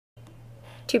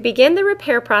To begin the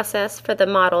repair process for the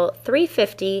model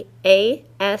 350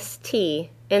 AST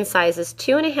in sizes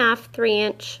 2.5,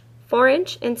 3-inch,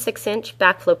 4-inch, and 6-inch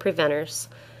backflow preventers,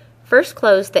 first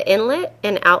close the inlet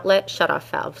and outlet shutoff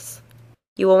valves.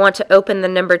 You will want to open the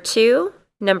number 2,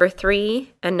 number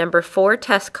 3, and number 4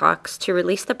 test cocks to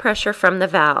release the pressure from the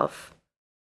valve.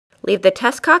 Leave the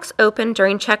test cocks open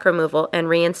during check removal and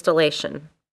reinstallation.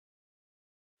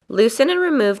 Loosen and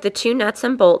remove the 2 nuts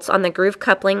and bolts on the groove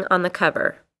coupling on the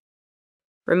cover.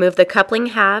 Remove the coupling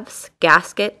halves,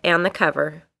 gasket, and the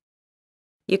cover.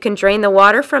 You can drain the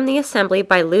water from the assembly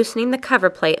by loosening the cover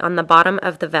plate on the bottom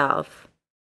of the valve.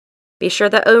 Be sure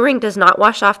the O-ring does not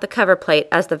wash off the cover plate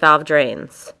as the valve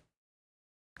drains.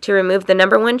 To remove the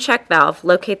number 1 check valve,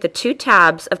 locate the 2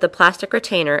 tabs of the plastic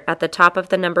retainer at the top of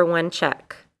the number 1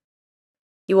 check.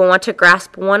 You will want to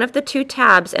grasp one of the 2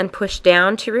 tabs and push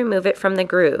down to remove it from the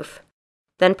groove.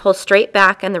 Then pull straight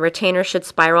back and the retainer should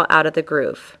spiral out of the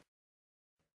groove.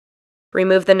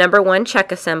 Remove the number 1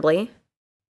 check assembly.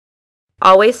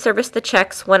 Always service the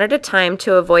checks one at a time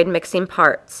to avoid mixing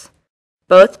parts.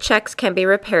 Both checks can be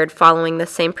repaired following the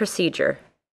same procedure.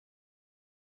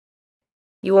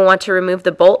 You will want to remove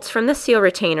the bolts from the seal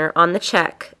retainer on the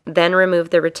check, then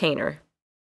remove the retainer.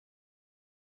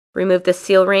 Remove the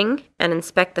seal ring and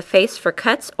inspect the face for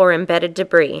cuts or embedded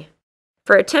debris.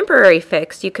 For a temporary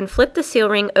fix, you can flip the seal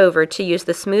ring over to use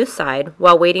the smooth side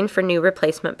while waiting for new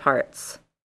replacement parts.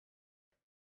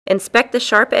 Inspect the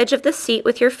sharp edge of the seat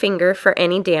with your finger for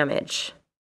any damage.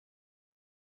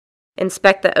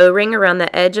 Inspect the O-ring around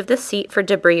the edge of the seat for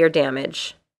debris or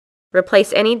damage.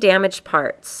 Replace any damaged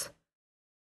parts.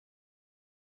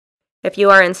 If you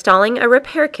are installing a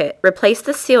repair kit, replace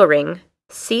the seal ring,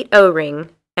 seat O-ring,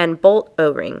 and bolt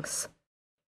O-rings.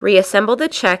 Reassemble the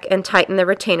check and tighten the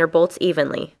retainer bolts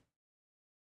evenly.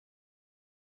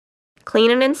 Clean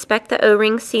and inspect the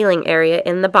O-ring sealing area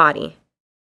in the body.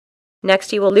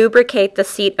 Next, you will lubricate the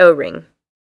seat O-ring.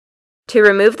 To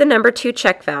remove the number 2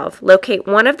 check valve, locate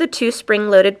one of the 2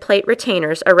 spring-loaded plate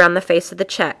retainers around the face of the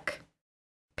check.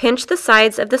 Pinch the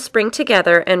sides of the spring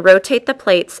together and rotate the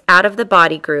plates out of the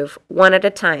body groove, one at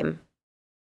a time.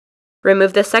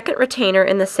 Remove the second retainer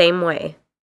in the same way.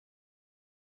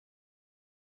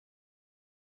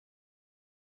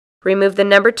 Remove the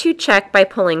number 2 check by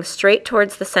pulling straight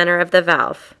towards the center of the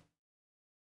valve.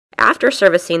 After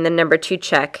servicing the number 2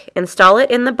 check, install it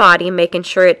in the body, making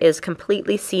sure it is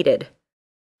completely seated.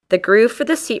 The groove for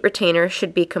the seat retainer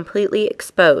should be completely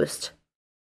exposed.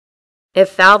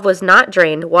 If valve was not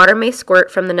drained, water may squirt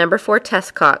from the number 4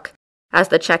 test cock as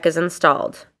the check is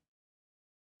installed.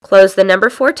 Close the number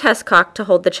 4 test cock to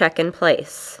hold the check in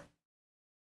place.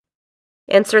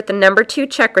 Insert the number 2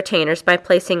 check retainers by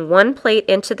placing one plate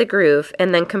into the groove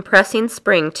and then compressing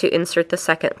spring to insert the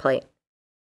second plate.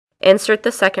 Insert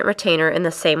the second retainer in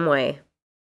the same way.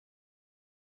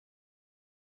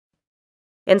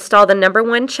 Install the number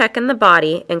 1 check in the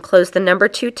body and close the number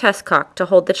 2 test cock to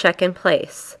hold the check in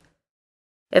place.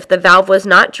 If the valve was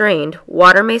not drained,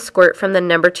 water may squirt from the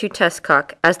number 2 test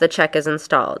cock as the check is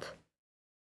installed.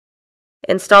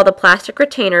 Install the plastic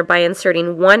retainer by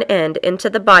inserting one end into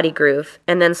the body groove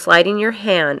and then sliding your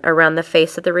hand around the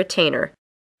face of the retainer,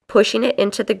 pushing it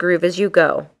into the groove as you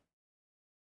go.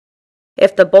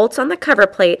 If the bolts on the cover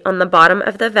plate on the bottom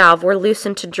of the valve were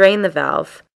loosened to drain the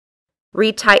valve,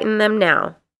 retighten them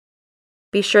now.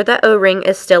 Be sure the O-ring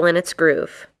is still in its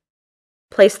groove.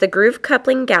 Place the groove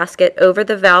coupling gasket over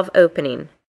the valve opening.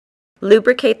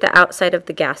 Lubricate the outside of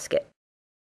the gasket.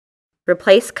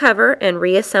 Replace cover and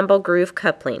reassemble groove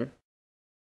coupling.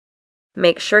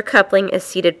 Make sure coupling is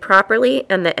seated properly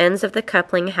and the ends of the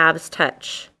coupling halves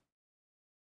touch.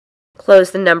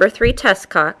 Close the number 3 test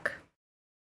cock.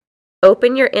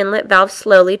 Open your inlet valve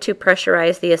slowly to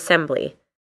pressurize the assembly.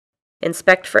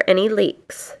 Inspect for any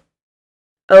leaks.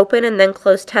 Open and then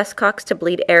close test cocks to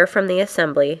bleed air from the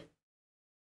assembly.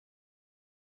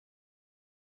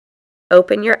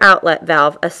 Open your outlet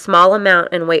valve a small amount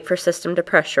and wait for system to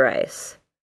pressurize.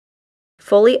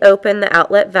 Fully open the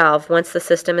outlet valve once the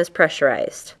system is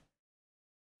pressurized.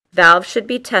 Valve should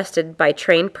be tested by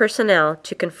trained personnel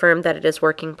to confirm that it is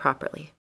working properly.